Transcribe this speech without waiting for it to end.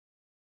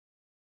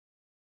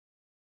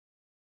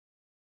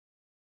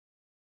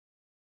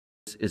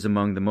is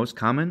among the most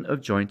common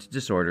of joint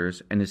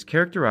disorders and is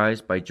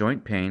characterized by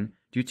joint pain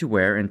due to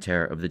wear and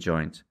tear of the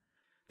joint.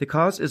 The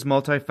cause is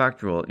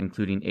multifactorial,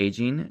 including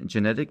aging,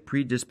 genetic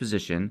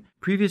predisposition,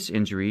 previous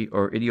injury,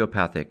 or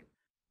idiopathic.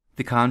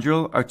 The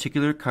chondral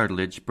articular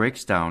cartilage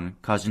breaks down,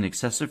 causing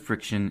excessive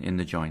friction in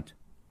the joint.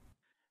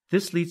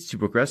 This leads to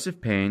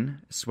progressive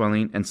pain,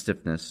 swelling, and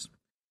stiffness.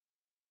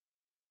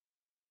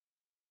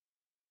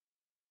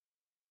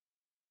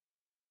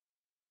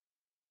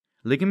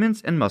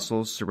 Ligaments and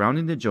muscles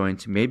surrounding the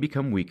joint may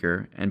become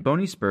weaker, and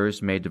bony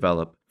spurs may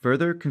develop,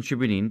 further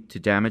contributing to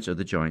damage of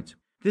the joint.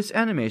 This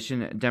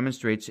animation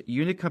demonstrates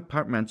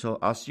unicompartmental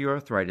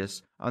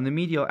osteoarthritis on the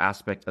medial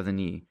aspect of the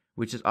knee,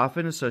 which is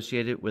often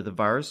associated with a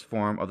varus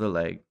form of the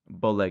leg,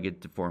 bow-legged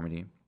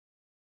deformity.